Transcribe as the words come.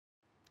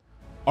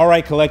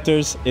Alright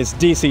collectors, it's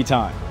DC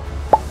time.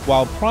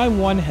 While Prime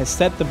 1 has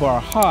set the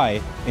bar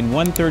high in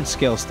 1/3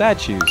 scale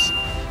statues,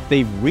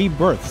 they've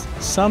rebirthed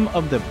some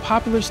of the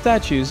popular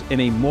statues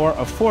in a more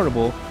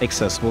affordable,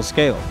 accessible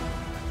scale.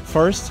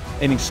 First,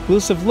 an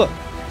exclusive look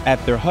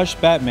at their Hush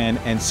Batman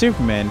and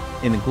Superman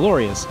in the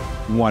glorious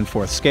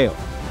 1/4 scale.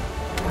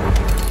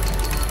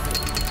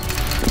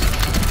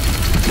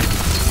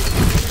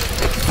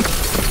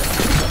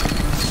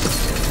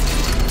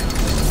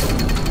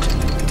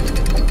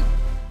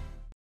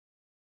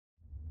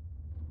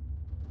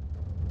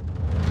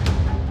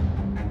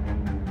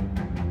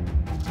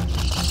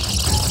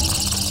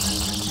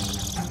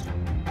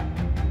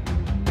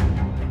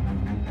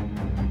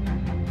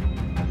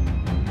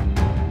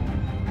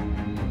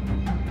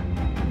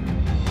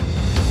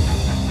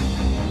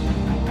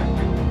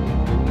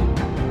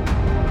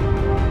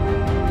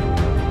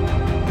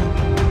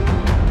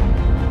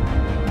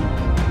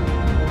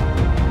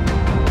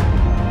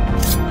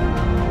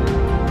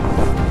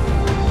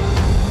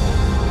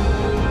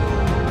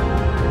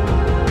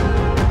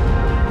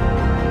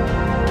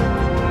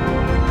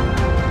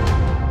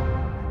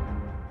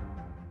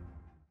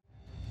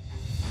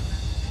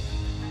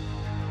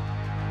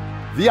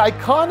 The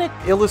iconic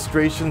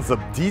illustrations of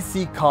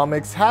DC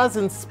Comics has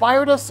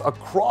inspired us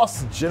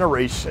across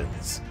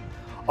generations.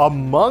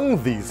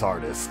 Among these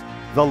artists,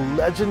 the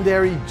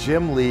legendary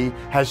Jim Lee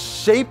has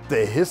shaped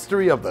the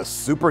history of the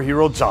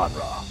superhero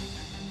genre.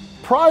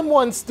 Prime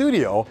 1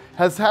 Studio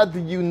has had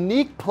the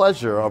unique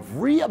pleasure of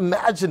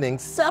reimagining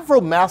several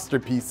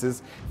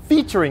masterpieces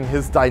featuring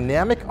his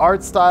dynamic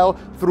art style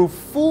through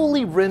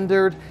fully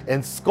rendered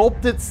and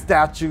sculpted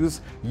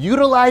statues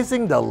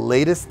utilizing the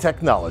latest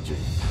technology.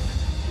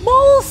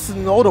 Most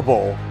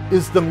notable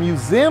is the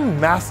museum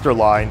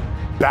masterline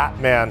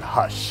Batman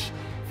Hush,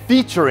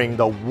 featuring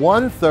the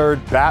 1/3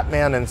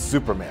 Batman and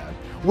Superman,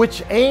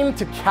 which aimed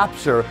to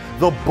capture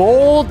the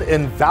bold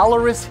and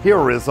valorous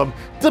heroism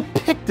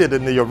depicted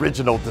in the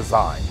original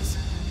designs,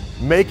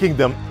 making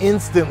them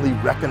instantly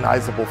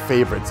recognizable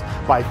favorites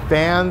by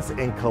fans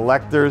and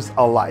collectors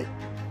alike.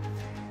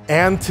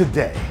 And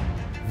today,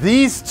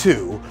 these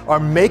two are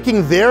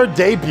making their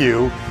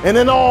debut in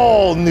an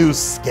all-new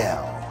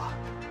scale.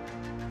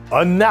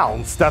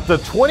 Announced at the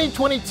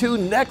 2022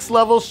 Next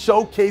Level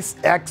Showcase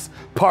X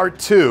Part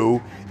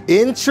 2,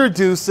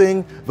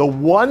 introducing the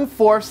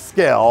 1/4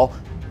 scale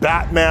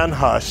Batman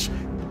Hush,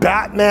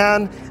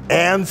 Batman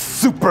and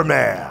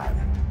Superman.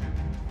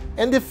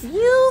 And if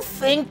you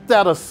think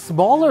that a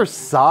smaller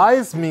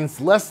size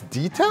means less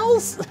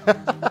details,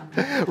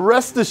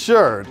 rest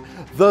assured,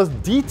 the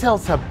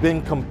details have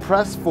been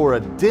compressed for a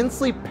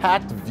densely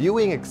packed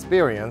viewing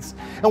experience,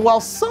 and while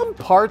some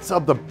parts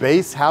of the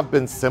base have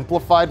been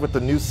simplified with the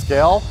new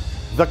scale,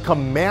 the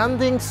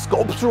commanding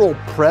sculptural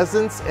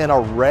presence and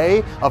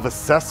array of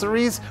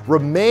accessories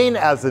remain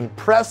as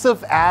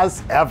impressive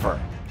as ever.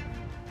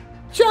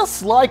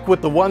 Just like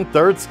with the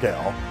 1/3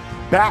 scale,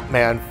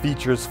 Batman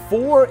features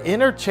 4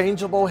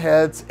 interchangeable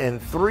heads and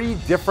 3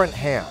 different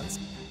hands,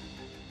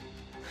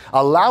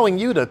 allowing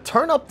you to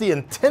turn up the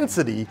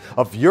intensity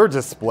of your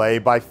display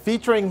by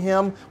featuring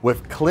him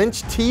with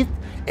clenched teeth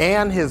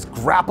and his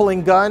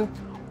grappling gun,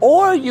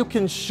 or you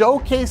can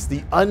showcase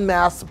the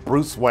unmasked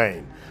Bruce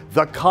Wayne.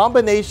 The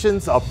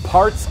combinations of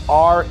parts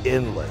are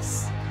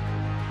endless.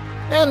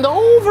 And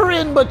over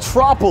in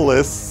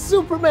Metropolis,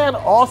 Superman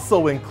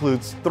also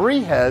includes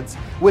 3 heads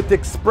with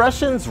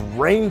expressions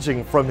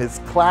ranging from his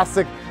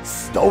classic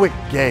stoic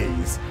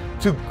gaze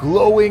to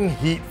glowing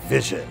heat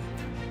vision.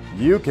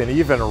 You can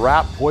even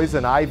wrap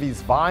Poison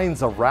Ivy's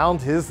vines around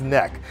his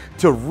neck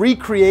to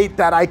recreate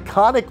that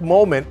iconic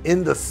moment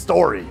in the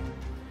story.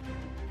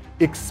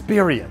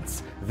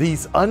 Experience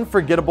these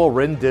unforgettable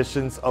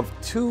renditions of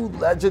 2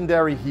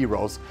 legendary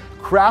heroes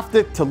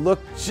crafted to look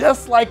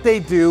just like they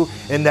do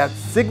in that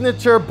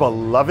signature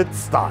beloved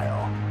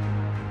style.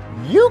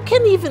 You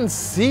can even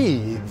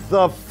see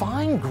the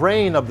fine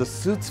grain of the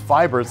suit's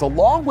fibers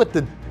along with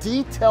the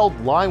detailed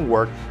line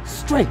work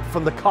straight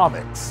from the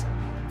comics.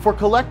 For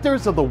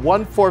collectors of the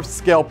 1/4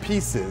 scale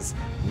pieces,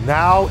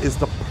 now is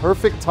the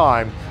perfect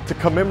time to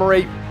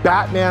commemorate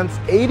Batman's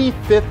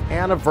 85th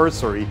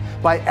anniversary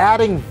by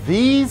adding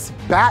these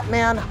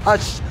Batman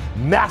Hush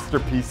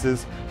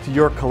masterpieces to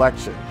your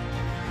collection.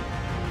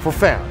 For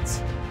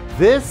fans,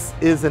 this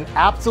is an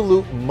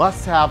absolute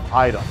must-have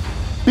item.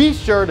 Be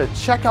sure to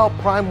check out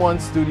Prime 1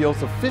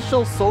 Studios'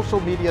 official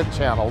social media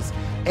channels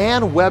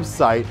and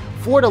website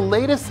for the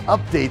latest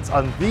updates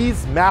on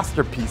these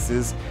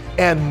masterpieces,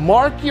 and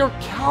mark your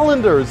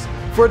calendars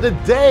for the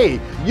day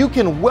you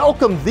can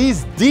welcome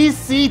these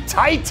DC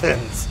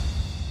Titans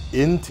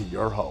into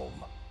your home.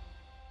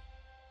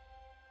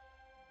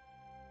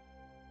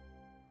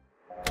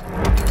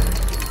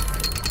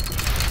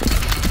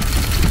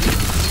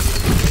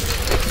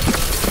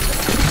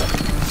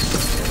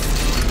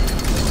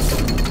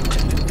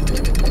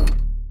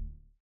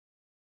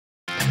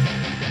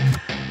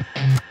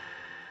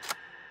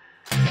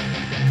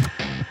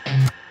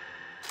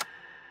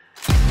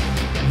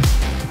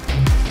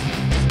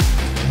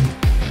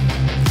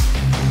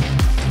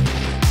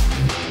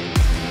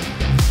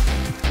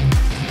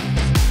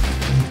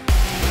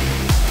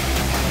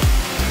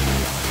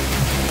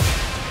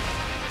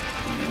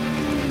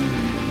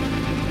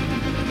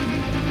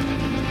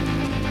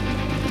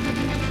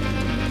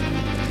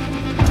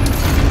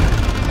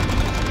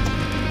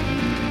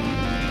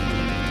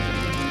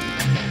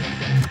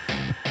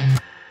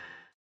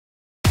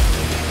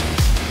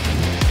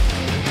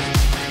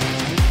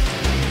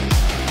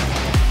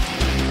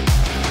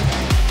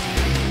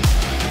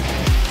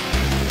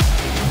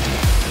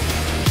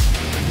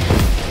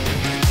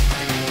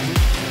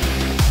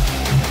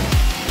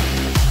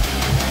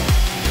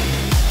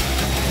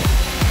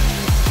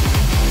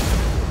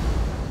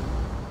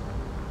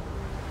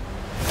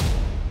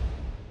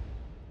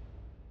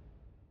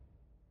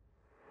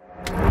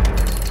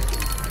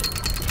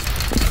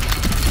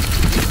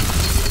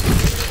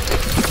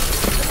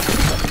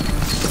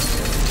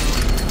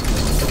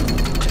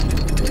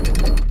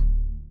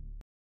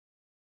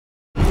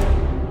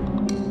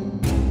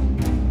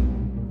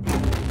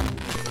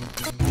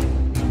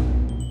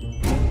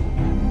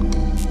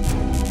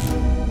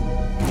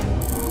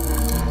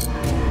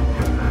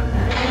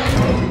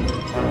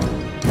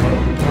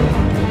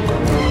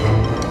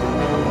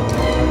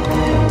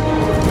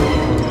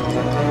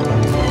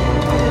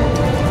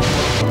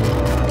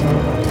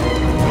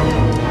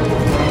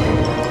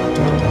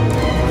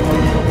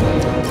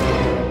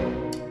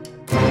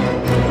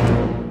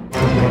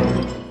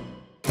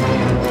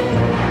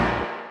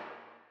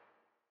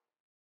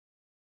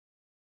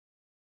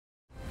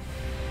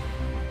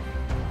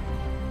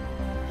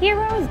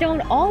 Heroes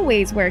don't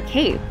always wear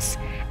capes.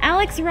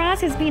 Alex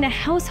Ross has been a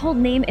household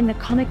name in the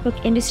comic book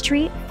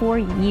industry for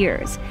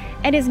years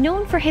and is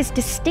known for his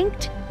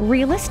distinct,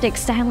 realistic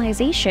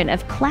stylization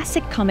of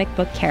classic comic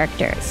book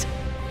characters.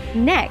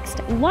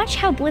 Next, watch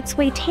how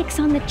Blitzway takes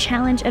on the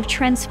challenge of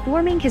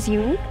transforming his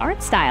unique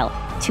art style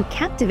to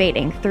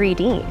captivating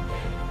 3D.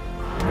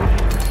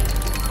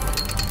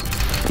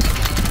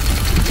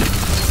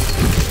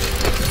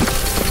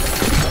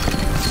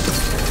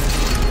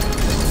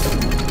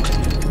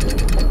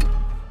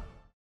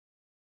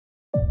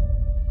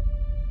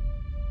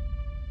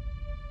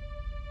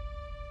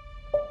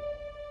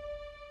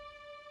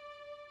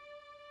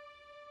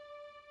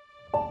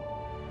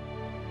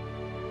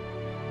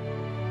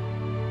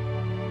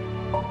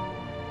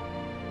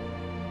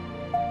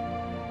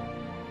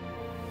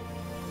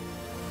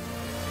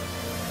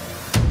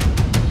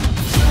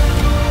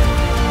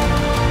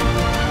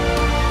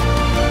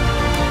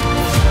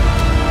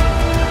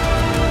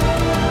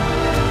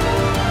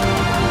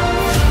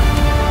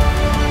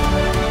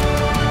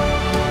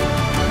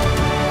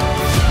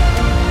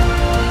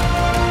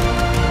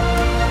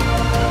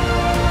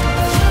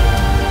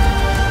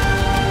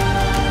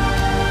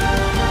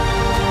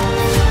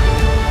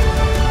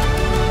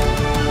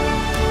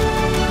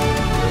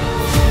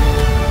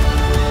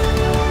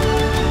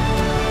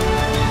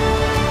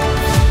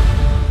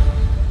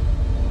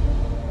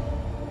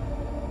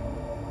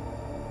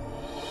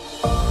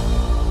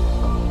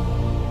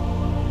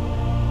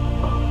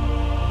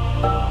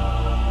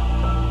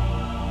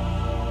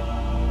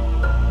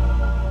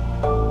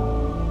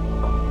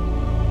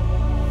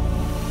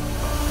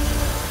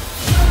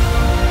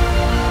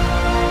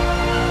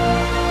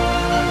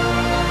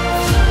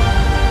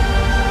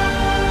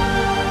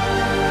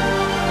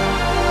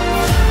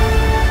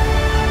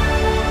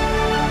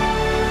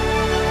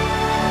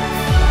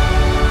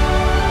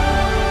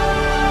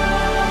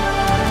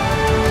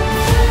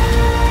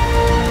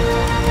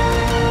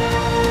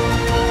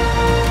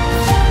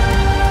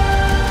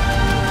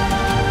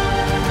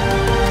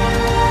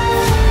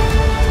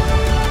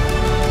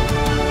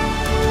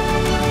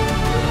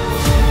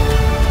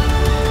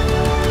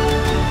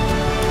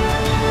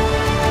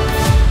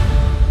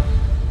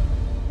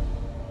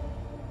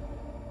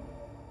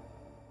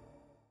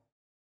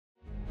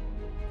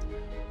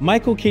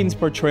 Michael Keaton's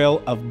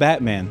portrayal of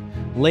Batman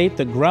laid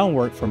the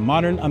groundwork for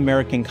modern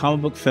American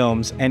comic book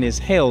films and is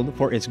hailed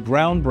for its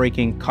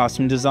groundbreaking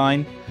costume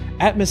design,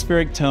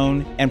 atmospheric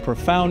tone, and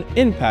profound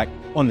impact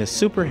on the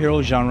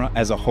superhero genre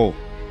as a whole.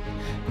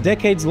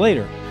 Decades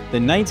later,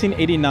 the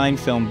 1989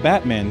 film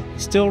Batman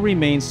still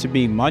remains to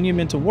be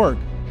monumental work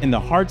in the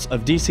hearts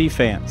of DC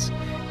fans,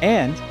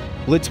 and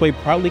Blitzway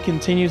proudly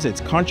continues its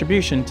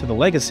contribution to the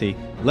legacy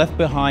left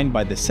behind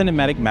by the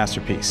cinematic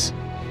masterpiece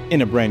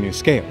in a brand new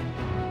scale.